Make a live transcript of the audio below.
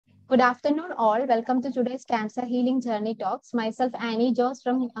Good afternoon, all. Welcome to today's Cancer Healing Journey Talks. Myself, Annie Joss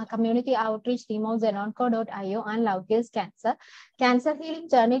from Community Outreach Team of Zenonco.io and Love Kills Cancer. Cancer Healing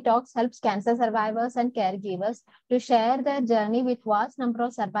Journey Talks helps cancer survivors and caregivers to share their journey with vast number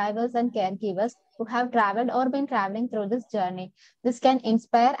of survivors and caregivers who have traveled or been traveling through this journey. This can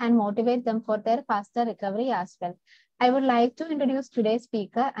inspire and motivate them for their faster recovery as well. I would like to introduce today's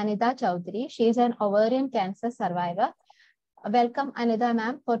speaker, Anita Chaudhary. She is an ovarian cancer survivor. Welcome Anita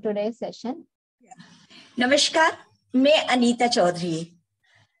ma'am for today's session. नमस्कार, मैं अनीता चौधरी।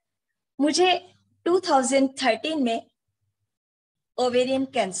 मुझे 2013 में ovarian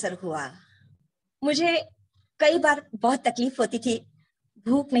cancer हुआ। मुझे कई बार बहुत तकलीफ होती थी,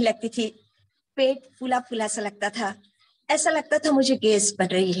 भूख नहीं लगती थी, पेट फूला फूला सा लगता था, ऐसा लगता था मुझे गैस बन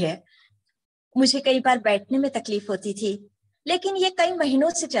रही है। मुझे कई बार बैठने में तकलीफ होती थी, लेकिन ये कई महीनों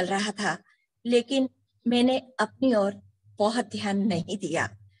से चल रहा था। लेकिन मैंने अपनी ओर बहुत ध्यान नहीं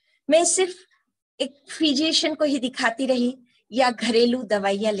दिया। मैं सिर्फ एक फिजिशियन को ही दिखाती रही या घरेलू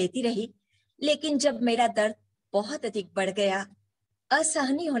दवाइयां लेती रही। लेकिन जब मेरा दर्द बहुत अधिक बढ़ गया,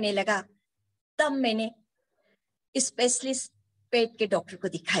 असहनीय होने लगा, तब मैंने स्पेशलिस्ट पेट के डॉक्टर को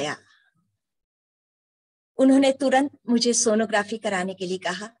दिखाया। उन्होंने तुरंत मुझे सोनोग्राफी कराने के लिए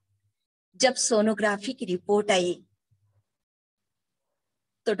कहा। जब सोनोग्राफी की रिपोर्ट आई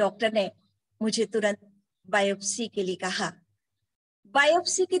तो डॉक्टर ने मुझे तुरंत बायोप्सी के लिए कहा।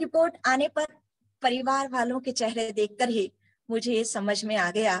 बायोप्सी की रिपोर्ट आने पर परिवार वालों के चेहरे देखकर ही मुझे ये समझ में आ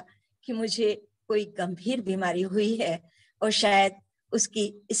गया कि मुझे कोई गंभीर बीमारी हुई है और शायद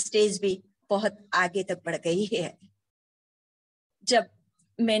उसकी स्टेज भी बहुत आगे तक बढ़ गई है। जब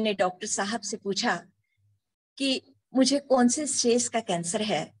मैंने डॉक्टर साहब से पूछा कि मुझे कौन से स्टेज का कैंसर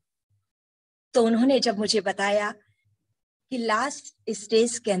है, तो उन्होंने जब मुझे बताया कि लास्ट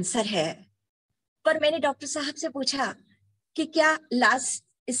स्टेज कैंसर है, पर मैंने डॉक्टर साहब से पूछा कि क्या लास्ट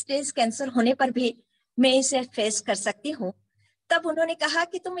स्टेज कैंसर होने पर भी मैं इसे फेस कर सकती हूँ। तब उन्होंने कहा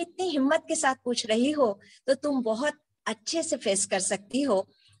कि तुम इतनी हिम्मत के साथ पूछ रही हो तो तुम बहुत अच्छे से फेस कर सकती हो,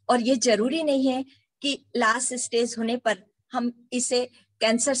 और ये जरूरी नहीं है कि लास्ट स्टेज होने पर हम इसे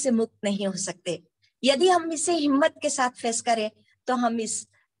कैंसर से मुक्त नहीं हो सकते। यदि हम इसे हिम्मत के साथ फेस करें तो हम इस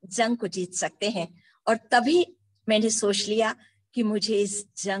जंग को जीत सकते हैं। और तभी मैंने सोच लिया कि मुझे इस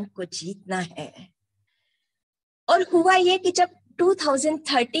जंग को जीतना है। और हुआ ये कि जब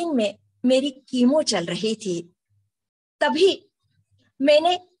 2013 में मेरी कीमो चल रही थी, तभी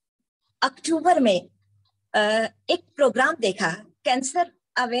मैंने अक्टूबर में एक प्रोग्राम देखा, कैंसर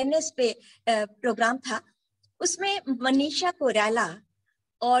अवेयरनेस पे प्रोग्राम था। उसमें मनीषा कोइराला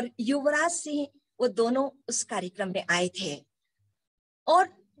और युवराज सिंह, वो दोनों उस कार्यक्रम में आए थे। और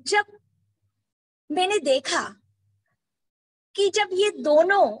जब मैंने देखा कि जब ये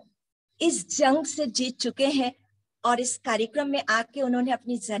दोनों इस जंग से जीत चुके हैं और इस कार्यक्रम में आके उन्होंने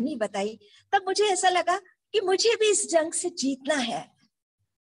अपनी जर्नी बताई, तब मुझे ऐसा लगा कि मुझे भी इस जंग से जीतना है।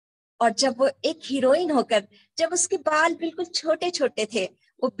 और जब वो एक हीरोइन होकर, जब उसके बाल बिल्कुल छोटे छोटे थे,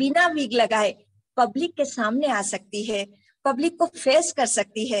 वो बिना विग लगाए पब्लिक के सामने आ सकती है, पब्लिक को फेस कर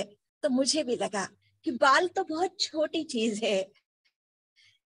सकती है, तो मुझे भी लगा कि बाल तो बहुत छोटी चीज है,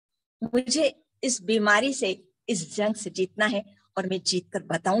 मुझे इस बीमारी से, इस जंग से जीतना है और मैं जीत कर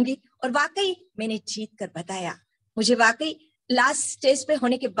बताऊंगी। और वाकई मैंने जीत कर बताया। मुझे वाकई लास्ट स्टेज पे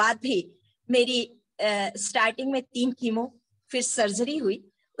होने के बाद भी मेरी स्टार्टिंग में 3 कीमो, फिर सर्जरी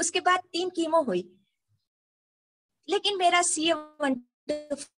हुई, उसके बाद 3 कीमो हुई, लेकिन मेरा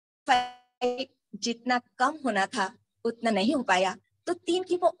CA-125 जितना कम होना था उतना नहीं हो पाया, तो 3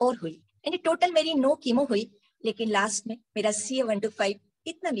 कीमो और हुई, यानी टोटल मेरी 9 कीमो हुई। लेकिन लास्ट में मेरा CA-125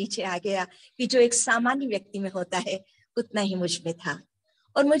 इतना नीचे आ गया कि जो एक सामान्य व्यक्ति में होता है उतना ही मुझ में था।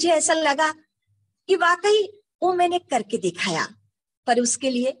 और मुझे ऐसा लगा कि वाकई वो मैंने करके दिखाया। पर उसके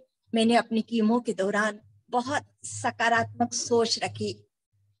लिए मैंने अपनी कीमो के दौरान बहुत सकारात्मक सोच रखी,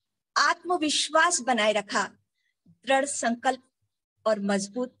 आत्मविश्वास बनाए रखा, दृढ़ संकल्प और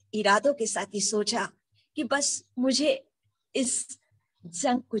मजबूत इरादों के साथ ही सोचा कि बस मुझे इस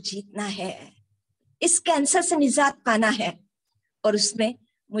जंग को जीतना है, इस कैंसर से निजात पाना है। और उसमें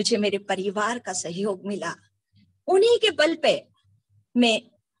मुझे मेरे परिवार का सहयोग मिला। उन्हीं के बल पे मैं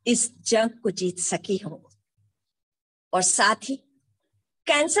इस जंग को जीत सकी हूं। और साथ ही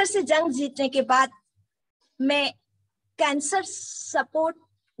कैंसर से जंग जीतने के बाद मैं कैंसर सपोर्ट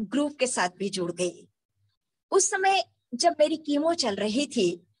ग्रुप के साथ भी जुड़ गई। उस समय जब मेरी कीमो चल रही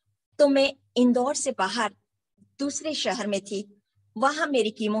थी तो मैं इंदौर से बाहर दूसरे शहर में थी, वहां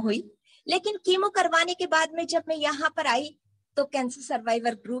मेरी कीमो हुई। लेकिन कीमो करवाने के बाद में जब मैं यहाँ पर आई तो कैंसर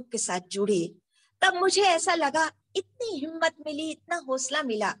सर्वाइवर ग्रुप के साथ जुड़ी, तब मुझे ऐसा लगा, इतनी हिम्मत मिली, इतना हौसला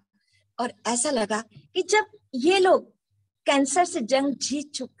मिला, और ऐसा लगा कि जब ये लोग कैंसर से जंग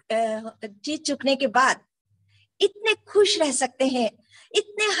जीत चुकने के बाद इतने खुश रह सकते हैं,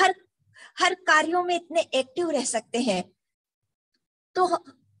 इतने हर कार्यों में इतने एक्टिव रह सकते हैं। तो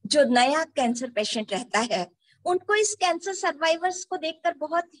जो नया कैंसर पेशेंट रहता है, उनको इस कैंसर सर्वाइवर्स को देखकर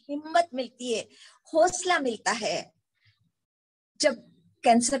बहुत हिम्मत मिलती है, हौसला मिलता है। जब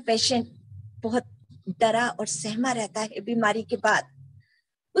कैंसर पेशेंट बहुत डरा और सहमा रहता है बीमारी के बाद,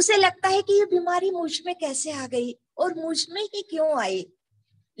 उसे लगता है कि ये बीमारी मुझ में कैसे आ गई और मुझ में ही क्यों आई।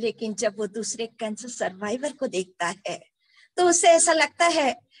 लेकिन जब वो दूसरे कैंसर सर्वाइवर को देखता है तो उसे ऐसा लगता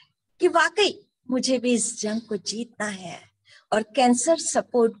है कि वाकई मुझे भी इस जंग को जीतना है। और कैंसर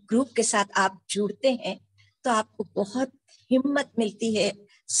सपोर्ट ग्रुप के साथ आप जुड़ते हैं तो आपको बहुत हिम्मत मिलती है,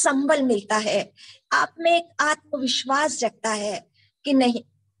 संबल मिलता है, आप में एक आत्मविश्वास जगता है कि नहीं,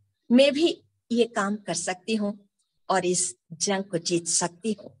 मैं भी ये काम कर सकती हूँ और इस जंग को जीत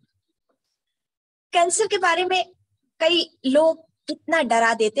सकती हूँ। कैंसर के बारे में कई लोग इतना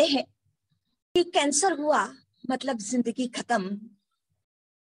डरा देते हैं कि कैंसर हुआ मतलब जिंदगी खत्म,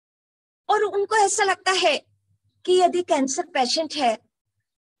 और उनको ऐसा लगता है कि यदि कैंसर पेशेंट है,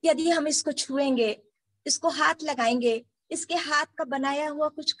 यदि हम इसको छुएंगे, इसको हाथ लगाएंगे, इसके हाथ का बनाया हुआ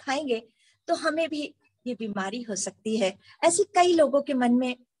कुछ खाएंगे तो हमें भी ये बीमारी हो सकती है। ऐसी कई लोगों के मन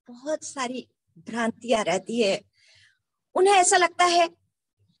में बहुत सारी भ्रांतियां रहती है। उन्हें ऐसा लगता है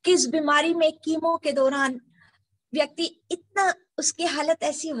कि इस बीमारी में कीमो के दौरान व्यक्ति इतना, उसकी हालत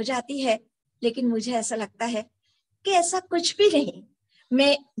ऐसी हो जाती है। लेकिन मुझे ऐसा लगता है कि ऐसा कुछ भी नहीं।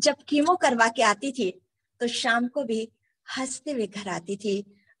 मैं जब कीमो करवा के आती थी तो शाम को भी हंसते हुए घर आती थी,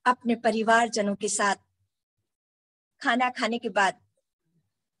 अपने परिवारजनों के साथ खाना खाने के बाद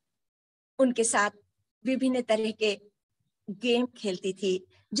उनके साथ विभिन्न तरह के गेम खेलती थी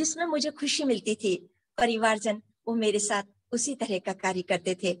जिसमें मुझे खुशी मिलती थी। परिवारजन वो मेरे साथ उसी तरह का कार्य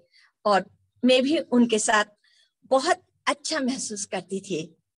करते थे और मैं भी उनके साथ बहुत अच्छा महसूस करती थी।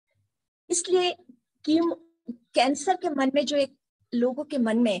 इसलिए कैंसर के मन में जो एक लोगों के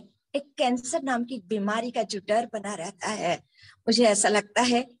मन में एक कैंसर नाम की बीमारी का जो डर बना रहता है, मुझे ऐसा लगता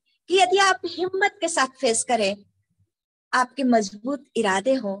है कि यदि आप हिम्मत के साथ फेस करें, आपके मजबूत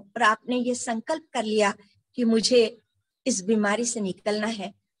इरादे हो और आपने ये संकल्प कर लिया कि मुझे इस बीमारी से निकलना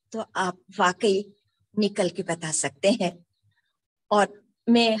है, तो आप वाकई निकल के बता सकते हैं। और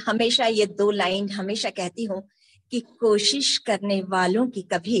मैं हमेशा ये 2 लाइन हमेशा कहती हूँ कि कोशिश करने वालों की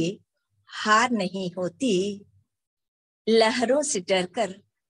कभी हार नहीं होती, लहरों से डरकर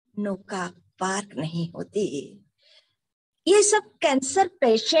नौका पार नहीं होती। ये सब कैंसर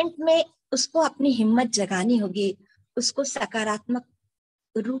पेशेंट में उसको अपनी हिम्मत जगानी होगी, उसको सकारात्मक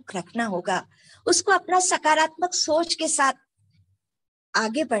रुख रखना होगा, उसको अपना सकारात्मक सोच के साथ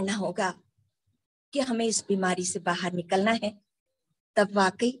आगे बढ़ना होगा कि हमें इस बीमारी से बाहर निकलना है। तब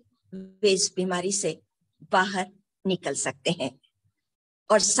वाकई वे इस बीमारी से बाहर निकल सकते हैं।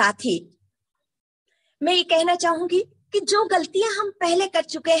 और साथ ही मैं ये कहना चाहूंगी कि जो गलतियां हम पहले कर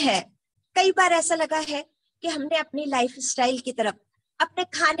चुके हैं, कई बार ऐसा लगा है कि हमने अपनी लाइफ स्टाइल की तरफ, अपने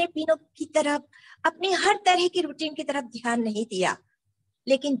खाने पीने की तरफ, अपनी हर तरह की रूटीन की तरफ ध्यान नहीं दिया।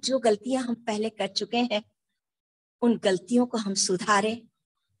 लेकिन जो गलतियां हम पहले कर चुके हैं, उन गलतियों को हम सुधारें,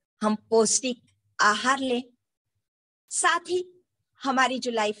 हम पौष्टिक आहार लें, साथ ही हमारी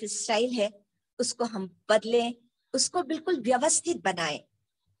जो लाइफ स्टाइल है उसको हम बदलें, उसको बिल्कुल व्यवस्थित बनाएं,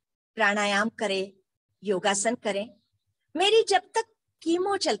 प्राणायाम करें, योगासन करें। मेरी जब तक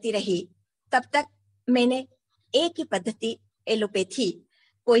कीमो चलती रही तब तक मैंने एक ही पद्धति एलोपैथी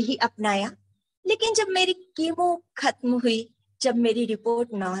को ही अपनाया। लेकिन जब मेरी कीमो खत्म हुई, जब मेरी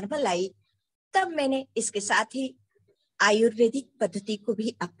रिपोर्ट नॉर्मल आई, तब मैंने इसके साथ ही आयुर्वेदिक पद्धति को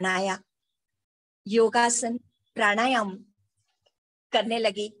भी अपनाया, योगासन प्राणायाम करने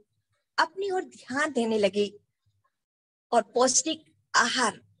लगी, अपनी ओर ध्यान देने लगी और पौष्टिक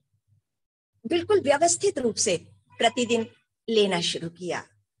आहार बिल्कुल व्यवस्थित रूप से प्रतिदिन लेना शुरू किया।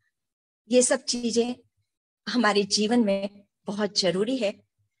 ये सब चीजें हमारे जीवन में बहुत जरूरी है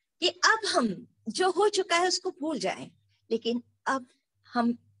कि अब हम जो हो चुका है उसको भूल जाएं, लेकिन अब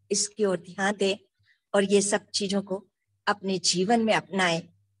हम इसकी ओर ध्यान दें और ये सब चीजों को अपने जीवन में अपनाएं,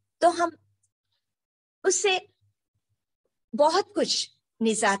 तो हम उससे बहुत कुछ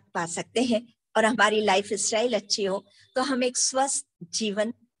निजात पा सकते हैं और हमारी लाइफ स्टाइल अच्छी हो तो हम एक स्वस्थ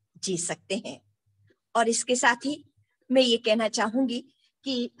जीवन जी सकते हैं। और इसके साथ ही मैं ये कहना चाहूंगी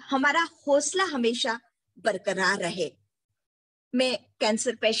कि हमारा हौसला हमेशा बरकरार रहे। मैं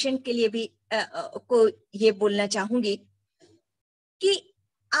कैंसर पेशेंट के लिए भी को ये बोलना चाहूंगी कि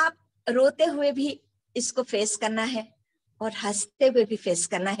आप रोते हुए भी इसको फेस करना है और हंसते हुए भी फेस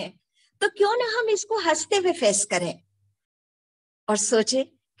करना है, तो क्यों ना हम इसको हंसते हुए फेस करें और सोचे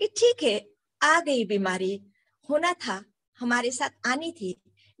कि ठीक है, आ गई बीमारी, होना था, हमारे साथ आनी थी,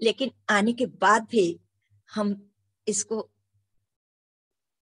 लेकिन आने के बाद भी हम इसको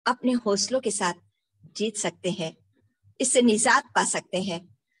अपने हौसलों के साथ जीत सकते हैं, इससे निजात पा सकते हैं।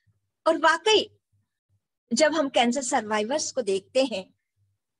 और वाकई जब हम कैंसर सर्वाइवर्स को देखते हैं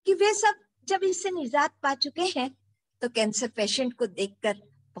कि वे सब जब इससे निजात पा चुके हैं, तो कैंसर पेशेंट को देखकर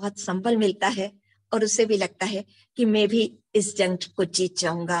बहुत संबल मिलता है और उसे भी लगता है कि मैं भी इस जंग को जीत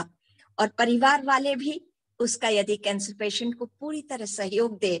जाऊंगा। और परिवार वाले भी उसका यदि कैंसर पेशेंट को पूरी तरह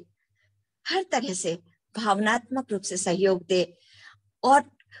सहयोग दे, हर तरह से भावनात्मक रूप से सहयोग दे और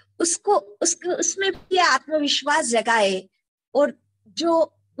उसको उसमें भी आत्मविश्वास जगाए, और जो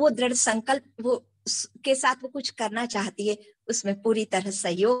वो दृढ़ संकल्प वो के साथ वो कुछ करना चाहती है उसमें पूरी तरह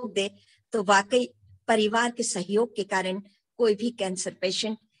सहयोग दे, तो वाकई परिवार के सहयोग के कारण कोई भी कैंसर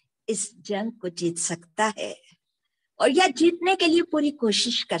पेशेंट इस जंग को जीत सकता है और यह जीतने के लिए पूरी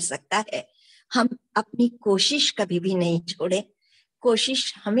कोशिश कर सकता है। हम अपनी कोशिश कभी भी नहीं छोड़े,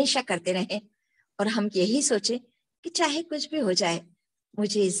 कोशिश हमेशा करते रहें और हम यही सोचे कि चाहे कुछ भी हो जाए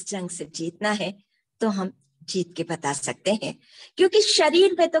मुझे इस जंग से जीतना है, तो हम जीत के बता सकते हैं। क्योंकि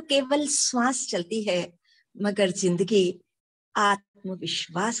शरीर में तो केवल श्वास चलती है, मगर जिंदगी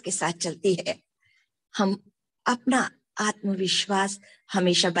आत्मविश्वास के साथ चलती है। हम अपना आत्मविश्वास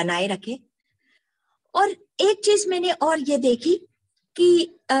हमेशा बनाए रखें। और एक चीज मैंने और ये देखी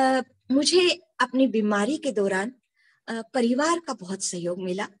कि मुझे अपनी बीमारी के दौरान परिवार का बहुत सहयोग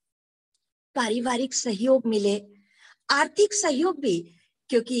मिला, पारिवारिक सहयोग मिले, आर्थिक सहयोग भी,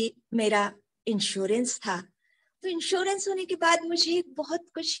 क्योंकि मेरा इंश्योरेंस था। तो इंश्योरेंस होने के बाद मुझे बहुत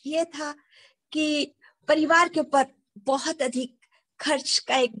कुछ ये था कि परिवार के ऊपर बहुत अधिक खर्च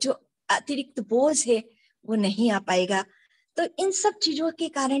का एक जो अतिरिक्त बोझ है वो नहीं आ पाएगा। तो इन सब चीजों के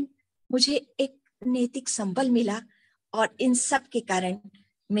कारण मुझे एक नैतिक संबल मिला और इन सब के कारण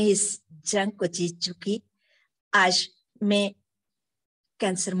मैं इस जंग को जीत चुकी। आज मैं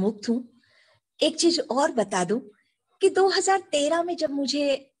कैंसर मुक्त हूं। एक चीज और बता दूं कि 2013 में जब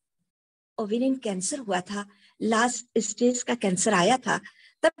मुझे ओवेरियन कैंसर हुआ था, लास्ट स्टेज का कैंसर आया था,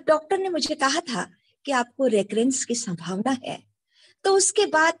 तब डॉक्टर ने मुझे कहा था कि आपको रेकरेंस की संभावना है। तो उसके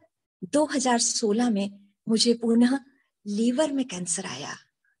बाद 2016 में मुझे पुनः लीवर में कैंसर आया।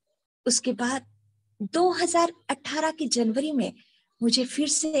 उसके बाद 2018 की जनवरी में मुझे फिर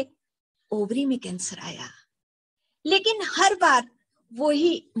से ओवरी में कैंसर आया। लेकिन हर बार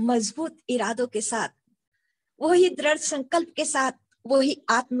वही मजबूत इरादों के साथ, वही दृढ़ संकल्प के साथ, वही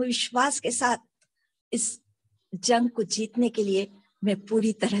आत्मविश्वास के साथ इस जंग को जीतने के लिए मैं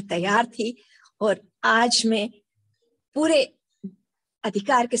पूरी तरह तैयार थी। और आज मैं पूरे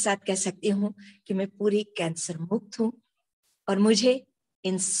अधिकार के साथ कह सकती हूँ कि मैं पूरी कैंसर मुक्त हूँ। और मुझे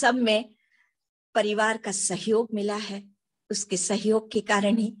इन सब में परिवार का सहयोग मिला है। उसके सहयोग के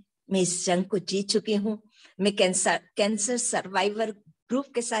कारण ही मैं इस जंग को जीत चुकी हूँ। मैं कैंसर सर्वाइवर ग्रुप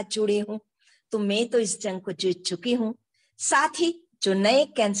के साथ जुड़ी हूँ, तो मैं तो इस जंग को जीत चुकी हूँ। साथ ही जो नए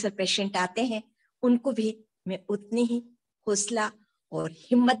कैंसर पेशेंट आते हैं उनको भी मैं उतनी ही हौसला और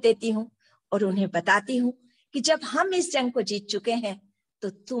हिम्मत देती हूँ और उन्हें बताती हूँ कि जब हम इस जंग को जीत चुके हैं तो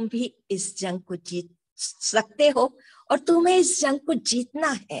तुम भी इस जंग को जीत सकते हो और तुम्हें इस जंग को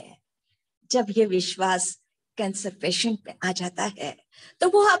जीतना है। जब ये विश्वास कैंसर पेशेंट में आ जाता है तो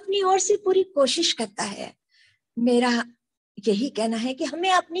वो अपनी ओर से पूरी कोशिश करता है। मेरा यही कहना है कि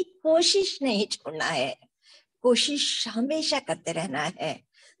हमें अपनी कोशिश नहीं छोड़ना है, कोशिश हमेशा करते रहना है,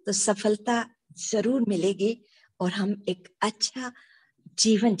 तो सफलता जरूर मिलेगी और हम एक अच्छा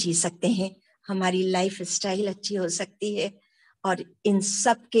जीवन जी सकते हैं। हमारी लाइफ स्टाइल अच्छी हो सकती है। और इन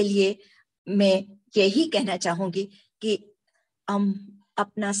सब के लिए मैं यही कहना चाहूंगी कि हम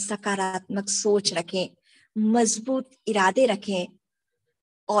अपना सकारात्मक सोच रखें, मजबूत इरादे रखें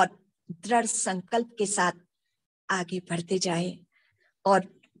और दृढ़ संकल्प के साथ आगे बढ़ते जाएं और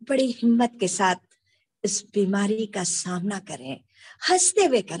बड़ी हिम्मत के साथ इस बीमारी का सामना करें, हंसते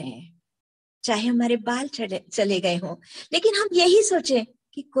हुए करें। चाहे हमारे बाल चले गए हों, लेकिन हम यही सोचें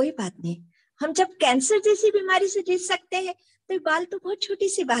कि कोई बात नहीं, हम जब कैंसर जैसी बीमारी से जीत सकते हैं तो बाल तो बहुत छोटी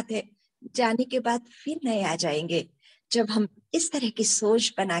सी बात है, जाने के बाद फिर नए आ जाएंगे। जब हम इस तरह की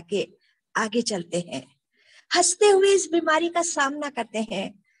सोच बना के आगे चलते हैं, हंसते हुए इस बीमारी का सामना करते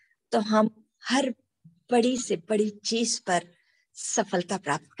हैं, तो हम हर बड़ी से बड़ी चीज पर सफलता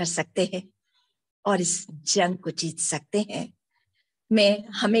प्राप्त कर सकते हैं और इस जंग को जीत सकते हैं। मैं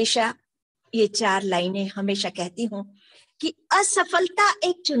हमेशा ये 4 लाइनें हमेशा कहती हूँ कि असफलता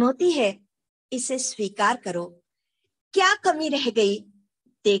एक चुनौती है, इसे स्वीकार करो। क्या कमी रह गई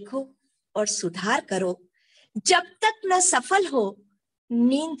देखो और सुधार करो। जब तक न सफल हो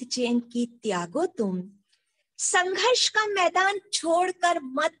नींद चैन की त्यागो तुम। संघर्ष का मैदान छोड़कर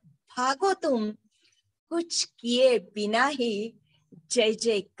मत भागो तुम। कुछ किए बिना ही जय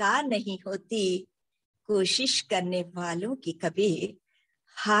जयकार नहीं होती, कोशिश करने वालों की कभी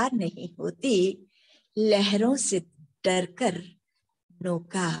हार नहीं होती, लहरों से डरकर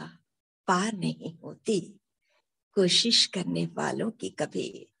नौका पार नहीं होती, कोशिश करने वालों की कभी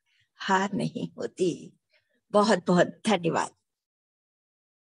हार नहीं होती। बहुत बहुत धन्यवाद।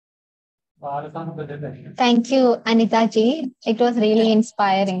 Thank you, Anita ji. It was really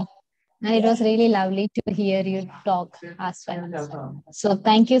inspiring. And it was really lovely to hear you talk as well. So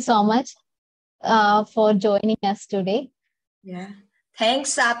thank you so much for joining us today.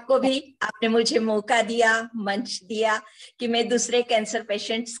 Thanks आपको भी, आपने मुझे मौका दिया, मंच दिया कि मैं दूसरे कैंसर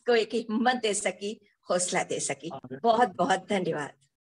पेशेंट्स को एक हिम्मत दे सकी, हौसला दे सकी। बहुत बहुत धन्यवाद।